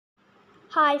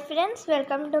Hi friends,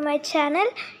 welcome to my channel.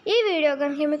 ఈ video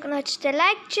కనుక మీకు నచ్చితే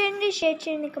లైక్ చేయండి, షేర్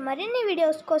చేయండి. ఇంకా మరిన్ని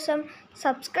వీడియోస్ కోసం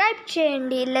సబ్స్క్రైబ్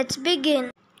చేయండి. Let's begin.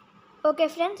 ఓకే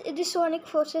ఫ్రెండ్స్, ఇది సోనిక్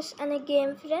ఫోర్సెస్ అనే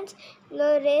గేమ్ ఫ్రెండ్స్. లో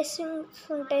రేసింగ్స్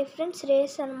ఉంటాయి ఫ్రెండ్స్,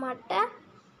 రేస్ అనమాట.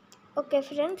 ఓకే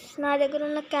ఫ్రెండ్స్, నా దగ్గర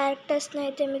ఉన్న క్యారెక్టర్స్ని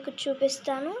అయితే మీకు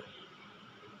చూపిస్తాను.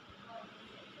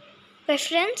 ఓకే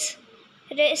ఫ్రెండ్స్,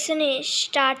 రేస్ని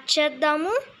స్టార్ట్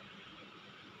చేద్దాము.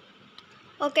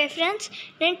 ఓకే ఫ్రెండ్స్,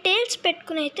 నేను టైల్స్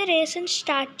పెట్టుకుని అయితే రేస్ని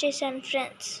స్టార్ట్ చేశాను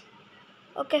friends.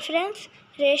 Okay friends,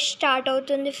 race start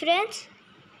అవుతుంది ఫ్రెండ్స్.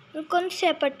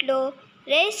 ఇంకొంతసేపట్లో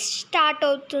రేస్ స్టార్ట్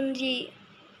అవుతుంది.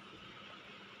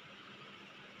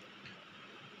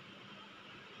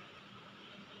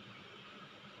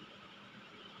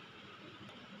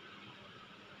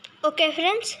 ఓకే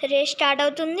ఫ్రెండ్స్, రేస్ స్టార్ట్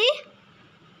అవుతుంది.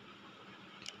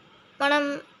 మనం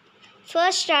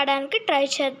ఫస్ట్ రావడానికి ట్రై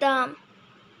చేద్దాం.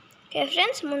 ఓకే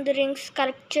ఫ్రెండ్స్, ముందు రింగ్స్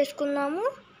కలెక్ట్ చేసుకుందాము.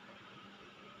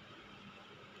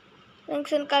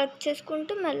 రింగ్స్ని కలెక్ట్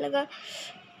చేసుకుంటూ మెల్లగా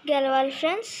గెలవాలి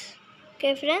ఫ్రెండ్స్.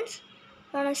 ఓకే ఫ్రెండ్స్,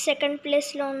 మనం సెకండ్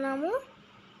ప్లేస్లో ఉన్నాము.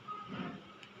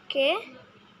 ఓకే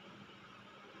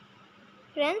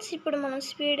ఫ్రెండ్స్, ఇప్పుడు మనం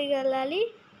స్పీడ్గా వెళ్ళాలి.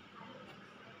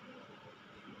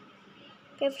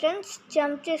 ఓకే ఫ్రెండ్స్,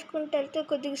 జంప్ చేసుకుంటూ వెళ్తే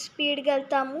కొద్దిగా స్పీడ్గా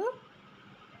వెళ్తాము.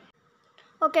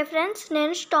 ఓకే ఫ్రెండ్స్,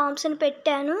 నేను స్టాంప్స్ని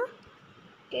పెట్టాను.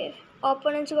 ఓకే,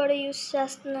 ఆపోనెంట్స్ కూడా యూస్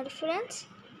చేస్తున్నారు ఫ్రెండ్స్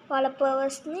వాళ్ళ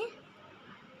పవర్స్ని.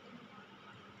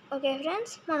 ఓకే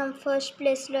ఫ్రెండ్స్, మనం ఫస్ట్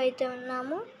ప్లేస్లో అయితే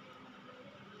ఉన్నాము.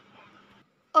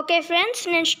 ఓకే ఫ్రెండ్స్,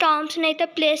 నేను స్టాంప్స్ని అయితే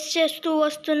ప్లేస్ చేస్తూ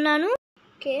వస్తున్నాను.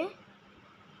 ఓకే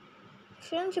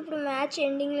ఫ్రెండ్స్, ఇప్పుడు మ్యాచ్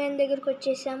ఎండింగ్ లైన్ దగ్గరికి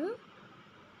వచ్చేసాము.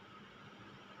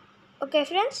 ఓకే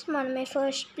ఫ్రెండ్స్, మనమే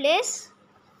ఫస్ట్ ప్లేస్.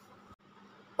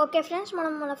 ఓకే ఫ్రెండ్స్,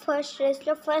 మనం మన ఫస్ట్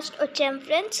రేస్లో ఫస్ట్ వచ్చాము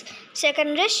ఫ్రెండ్స్.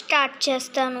 సెకండ్ రేస్ స్టార్ట్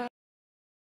చేస్తాను.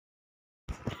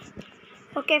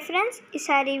 ఓకే ఫ్రెండ్స్,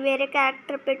 ఈసారి వేరే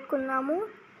క్యారెక్టర్ పెట్టుకున్నాము,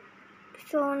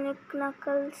 సోనిక్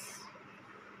నకల్స్.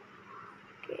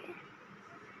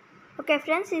 ఓకే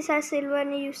ఫ్రెండ్స్, ఈసారి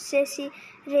సిల్వర్ని యూస్ చేసి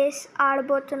రేస్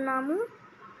ఆడబోతున్నాము.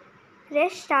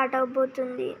 రేస్ స్టార్ట్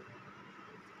అవబోతుంది.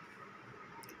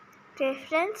 ఓకే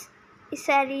ఫ్రెండ్స్,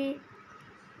 ఈసారి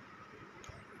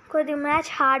కొద్ది మ్యాచ్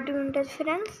హార్డ్ ఉంటుంది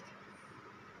friends.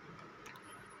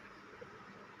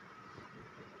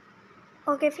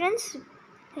 Okay friends,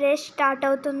 race start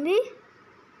అవుతుంది.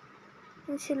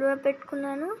 నేను సిల్వర్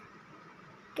పెట్టుకున్నాను.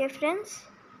 ఓకే ఫ్రెండ్స్,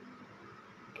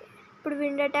 ఇప్పుడు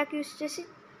విండ్ అటాక్ యూస్ చేసి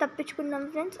తప్పించుకుందాం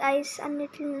ఫ్రెండ్స్ ఐస్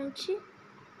అన్నిటి నుంచి.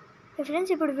 ఓకే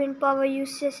ఫ్రెండ్స్, ఇప్పుడు విండ్ పవర్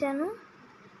యూస్ చేశాను.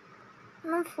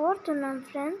 మనం ఫోర్త్ ఉన్నాం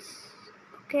ఫ్రెండ్స్.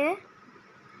 ఓకే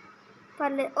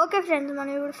పర్లేదు. ఓకే ఫ్రెండ్స్, మనం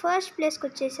ఇప్పుడు ఫస్ట్ ప్లేస్కి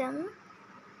వచ్చేసాము.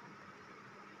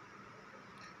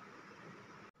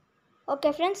 ఓకే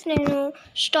ఫ్రెండ్స్, నేను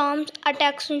స్టార్మ్స్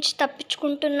అటాక్స్ నుంచి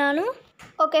తప్పించుకుంటున్నాను.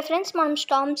 ఓకే ఫ్రెండ్స్, మనం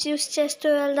స్టార్మ్స్ యూస్ చేస్తూ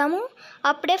వెళ్దాము,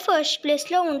 అప్పుడే ఫస్ట్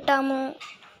ప్లేస్లో ఉంటాము.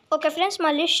 ఓకే ఫ్రెండ్స్,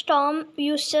 మళ్ళీ స్టార్మ్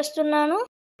యూస్ చేస్తున్నాను.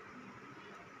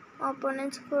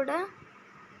 ఆపోనెంట్స్ కూడా.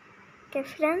 ఓకే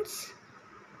ఫ్రెండ్స్,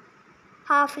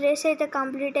 హాఫ్ రేస్ అయితే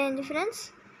కంప్లీట్ అయింది ఫ్రెండ్స్.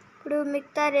 ఇప్పుడు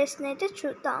మిగతా రేస్ని అయితే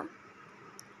చూద్దాం.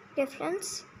 ఓకే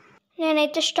ఫ్రెండ్స్,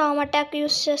 నేనైతే స్టార్మ్ అటాక్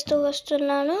యూస్ చేస్తూ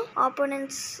వస్తున్నాను.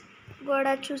 ఆపోనెంట్స్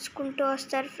కూడా చూసుకుంటూ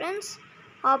వస్తారు ఫ్రెండ్స్.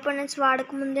 ఆపోనెంట్స్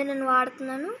వాడకముందే నేను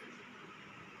వాడుతున్నాను.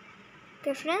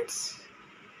 ఓకే ఫ్రెండ్స్,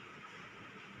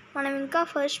 మనం ఇంకా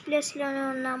ఫస్ట్ ప్లేస్లోనే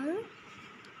ఉన్నాము.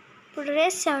 ఇప్పుడు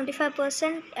రేస్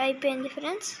 75% అయిపోయింది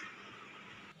ఫ్రెండ్స్.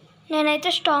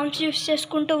 నేనైతే స్టార్మ్స్ యూస్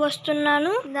చేసుకుంటూ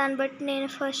వస్తున్నాను, దాన్ని బట్టి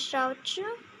నేను ఫస్ట్ రావచ్చు.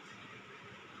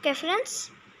 ఓకే ఫ్రెండ్స్,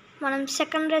 మనం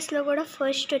సెకండ్ రేస్లో కూడా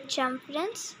ఫస్ట్ వచ్చాం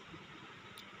friends.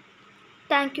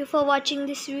 Thank you for watching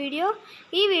this video.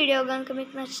 ఈ వీడియో కనుక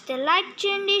మీకు నచ్చితే లైక్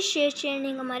చేయండి, షేర్ చేయండి.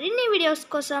 ఇంకా మరిన్ని వీడియోస్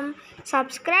కోసం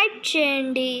సబ్స్క్రైబ్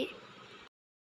చేయండి.